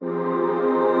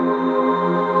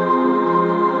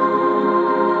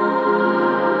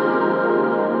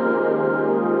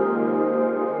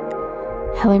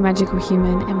Hello, magical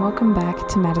human, and welcome back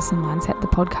to Madison Mindset, the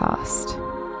podcast.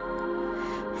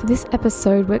 For this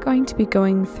episode, we're going to be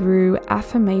going through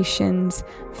affirmations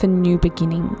for new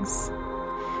beginnings.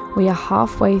 We are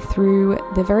halfway through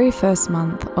the very first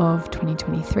month of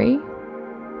 2023,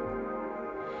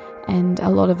 and a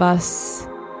lot of us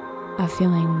are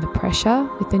feeling the pressure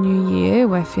with the new year.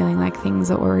 We're feeling like things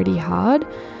are already hard,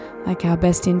 like our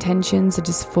best intentions are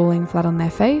just falling flat on their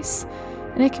face,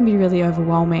 and it can be really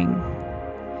overwhelming.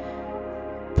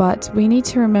 But we need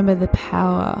to remember the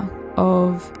power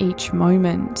of each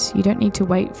moment. You don't need to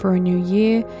wait for a new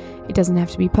year. It doesn't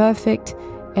have to be perfect.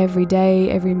 Every day,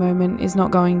 every moment is not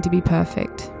going to be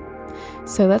perfect.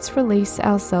 So let's release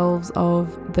ourselves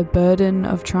of the burden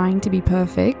of trying to be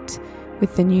perfect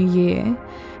with the new year,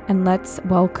 and let's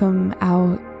welcome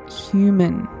our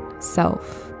human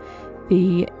self,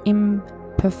 the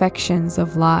imperfections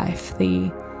of life,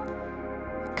 the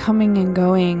coming and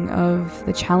going of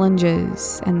the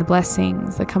challenges and the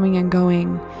blessings, the coming and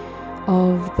going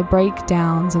of the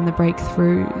breakdowns and the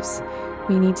breakthroughs.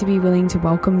 We need to be willing to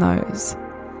welcome those.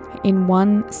 In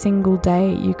one single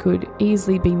day, you could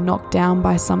easily be knocked down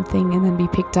by something and then be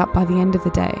picked up by the end of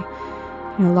the day.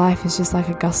 You know, life is just like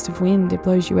a gust of wind. It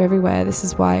blows you everywhere. This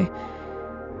is why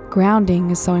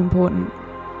grounding is so important.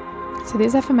 So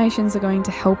these affirmations are going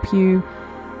to help you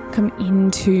come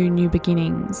into new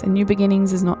beginnings. And new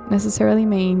beginnings does not necessarily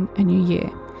mean a new year.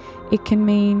 It can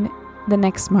mean the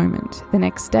next moment, the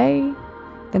next day,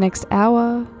 the next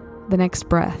hour, the next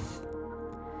breath.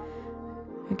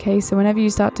 Okay, so whenever you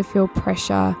start to feel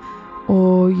pressure,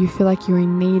 or you feel like you're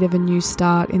in need of a new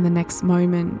start in the next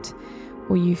moment,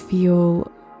 or you feel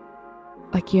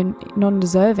like you're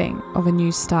non-deserving of a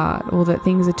new start, or that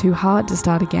things are too hard to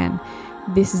start again,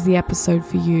 this is the episode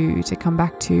for you to come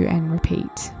back to and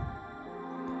repeat.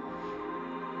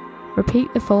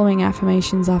 Repeat the following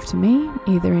affirmations after me,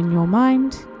 either in your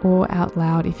mind or out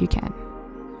loud if you can.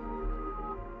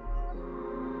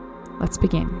 Let's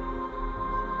begin.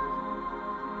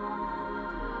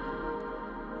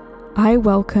 I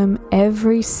welcome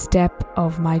every step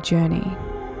of my journey.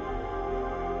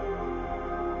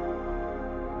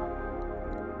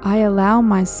 I allow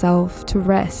myself to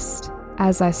rest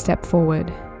as I step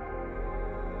forward.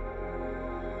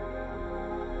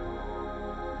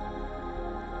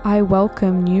 I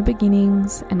welcome new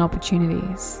beginnings and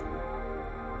opportunities.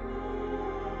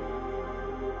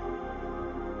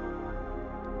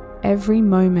 Every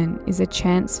moment is a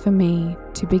chance for me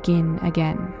to begin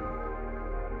again.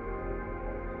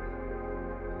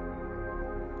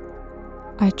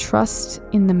 I trust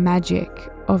in the magic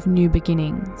of new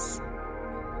beginnings.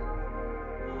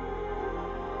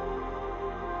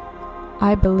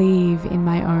 I believe in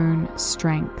my own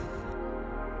strength.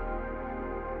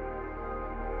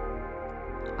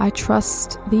 I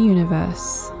trust the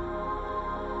universe.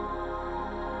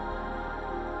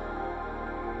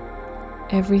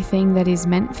 Everything that is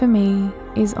meant for me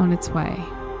is on its way.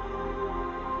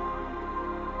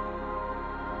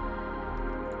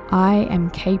 I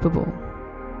am capable.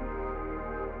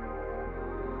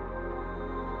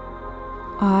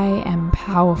 I am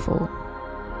powerful.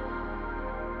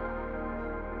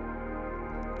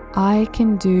 I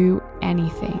can do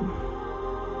anything.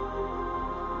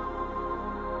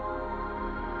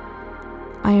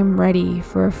 I am ready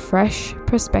for a fresh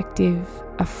perspective,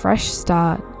 a fresh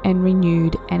start, and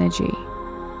renewed energy.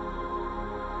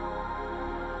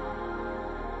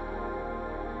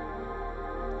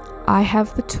 I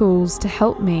have the tools to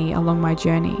help me along my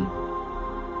journey.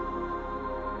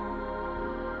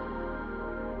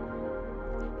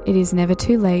 It is never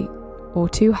too late or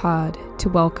too hard to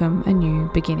welcome a new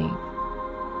beginning.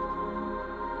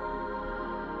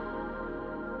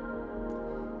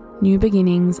 New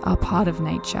beginnings are part of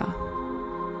nature.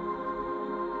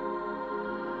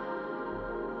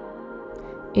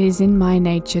 It is in my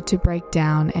nature to break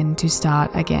down and to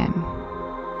start again.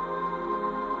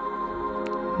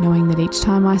 Knowing that each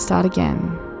time I start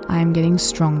again, I am getting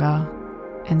stronger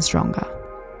and stronger.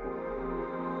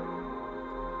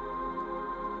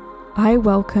 I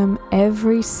welcome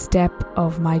every step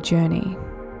of my journey.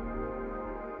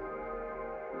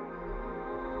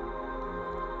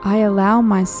 I allow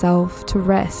myself to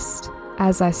rest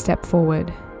as I step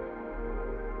forward.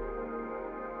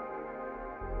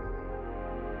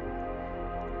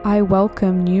 I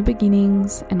welcome new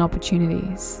beginnings and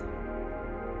opportunities.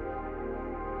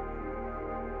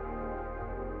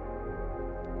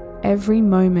 Every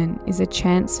moment is a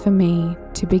chance for me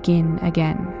to begin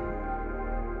again.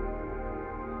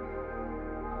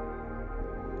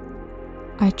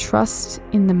 I trust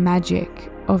in the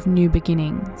magic of new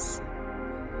beginnings.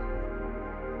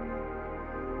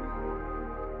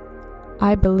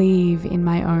 I believe in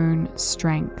my own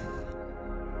strength.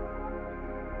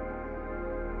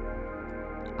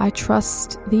 I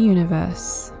trust the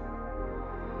universe.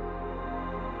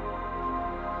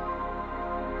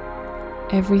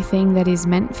 Everything that is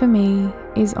meant for me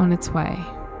is on its way.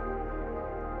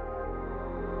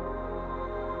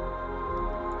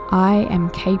 I am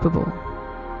capable.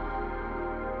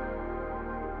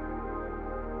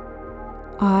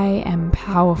 I am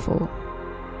powerful.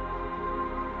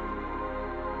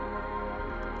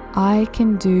 I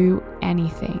can do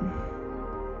anything.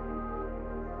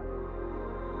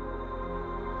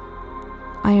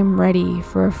 I am ready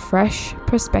for a fresh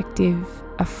perspective,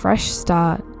 a fresh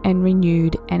start, and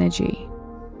renewed energy.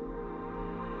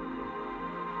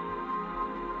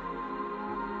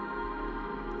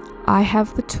 I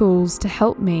have the tools to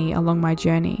help me along my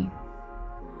journey.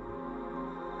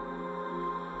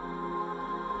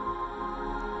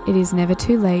 It is never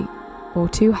too late or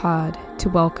too hard to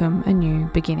welcome a new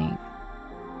beginning.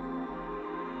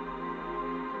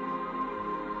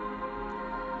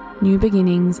 New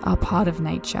beginnings are part of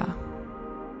nature.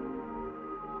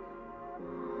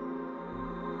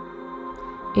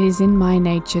 It is in my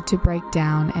nature to break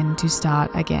down and to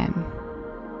start again.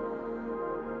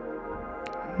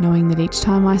 Knowing that each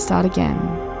time I start again,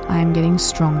 I am getting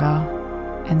stronger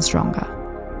and stronger.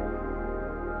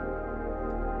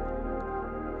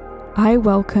 I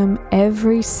welcome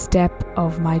every step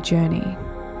of my journey.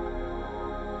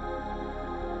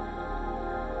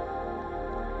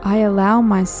 I allow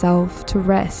myself to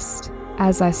rest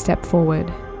as I step forward.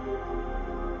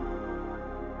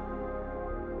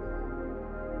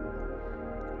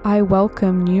 I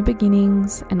welcome new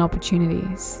beginnings and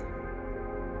opportunities.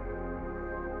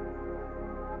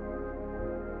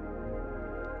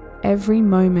 Every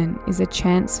moment is a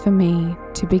chance for me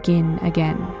to begin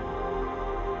again.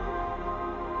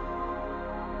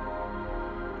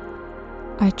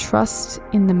 I trust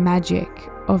in the magic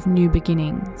of new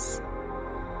beginnings.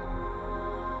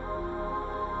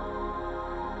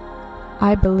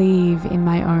 I believe in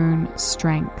my own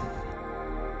strength.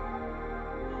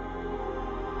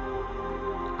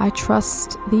 I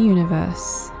trust the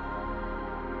universe.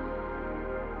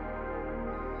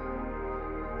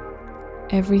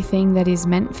 Everything that is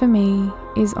meant for me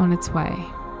is on its way.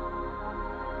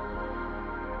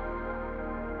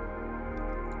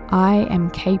 I am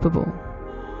capable.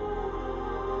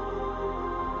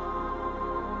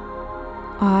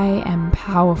 I am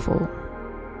powerful.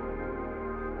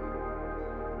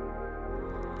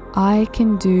 I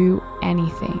can do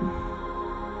anything.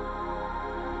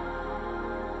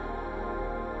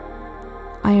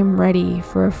 I am ready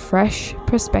for a fresh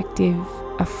perspective,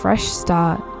 a fresh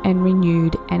start, and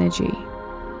renewed energy.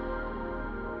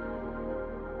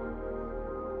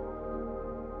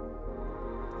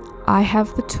 I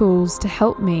have the tools to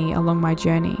help me along my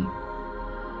journey.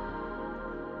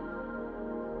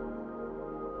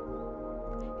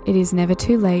 It is never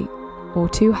too late or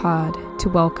too hard to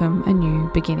welcome a new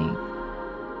beginning.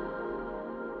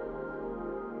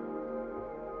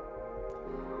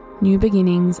 New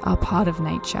beginnings are part of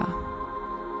nature.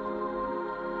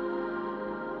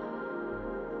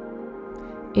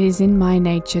 It is in my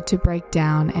nature to break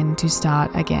down and to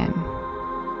start again.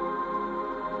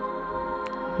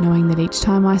 Knowing that each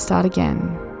time I start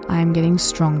again, I am getting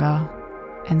stronger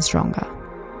and stronger.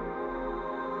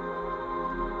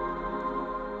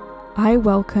 I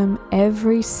welcome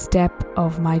every step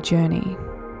of my journey.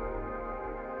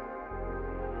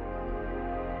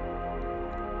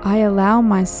 I allow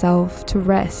myself to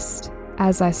rest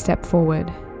as I step forward.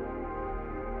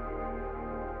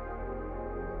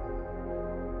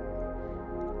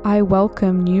 I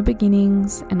welcome new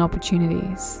beginnings and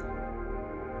opportunities.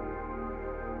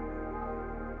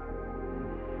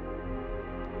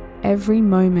 Every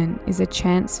moment is a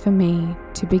chance for me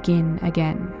to begin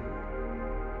again.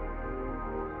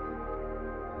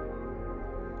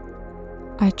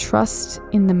 I trust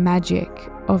in the magic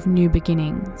of new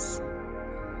beginnings.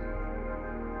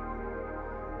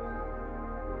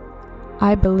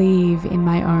 I believe in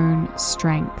my own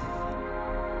strength.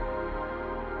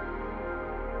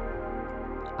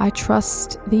 I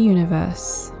trust the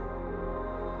universe.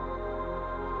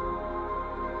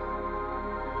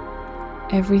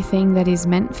 Everything that is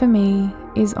meant for me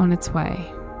is on its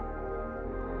way.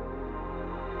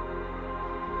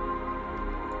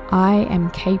 I am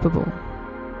capable.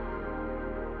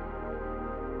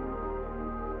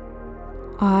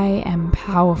 I am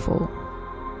powerful.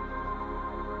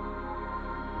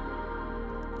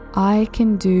 I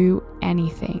can do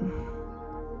anything.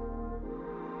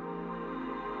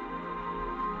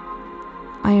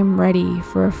 I am ready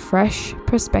for a fresh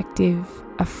perspective,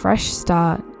 a fresh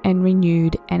start, and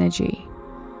renewed energy.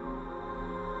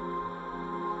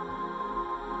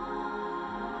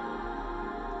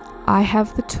 I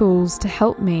have the tools to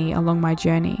help me along my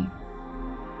journey.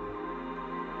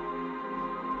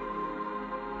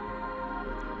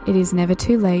 It is never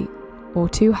too late or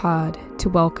too hard to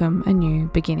welcome a new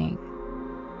beginning.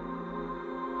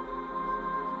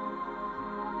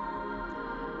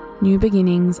 New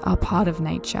beginnings are part of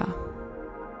nature.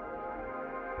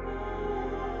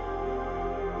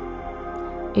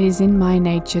 It is in my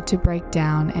nature to break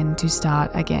down and to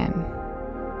start again.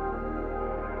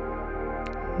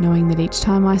 Knowing that each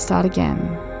time I start again,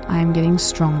 I am getting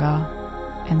stronger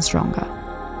and stronger.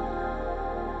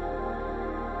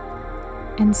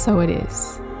 And so it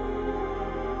is.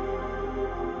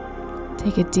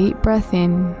 Take a deep breath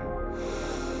in,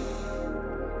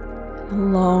 a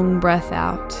long breath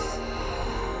out.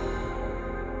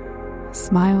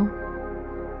 Smile.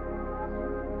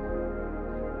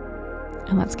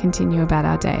 And let's continue about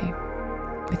our day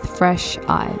with fresh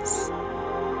eyes.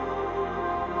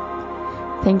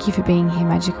 Thank you for being here,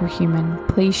 Magical Human.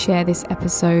 Please share this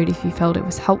episode if you felt it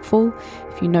was helpful.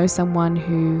 If you know someone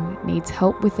who needs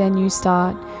help with their new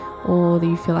start, or that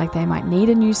you feel like they might need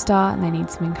a new start and they need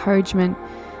some encouragement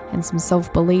and some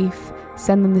self-belief,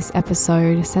 send them this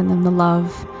episode, send them the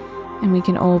love, and we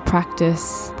can all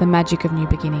practice the magic of new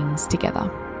beginnings together.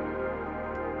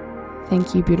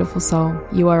 Thank you, beautiful soul.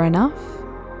 You are enough,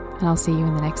 and I'll see you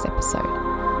in the next episode.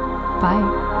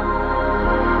 Bye.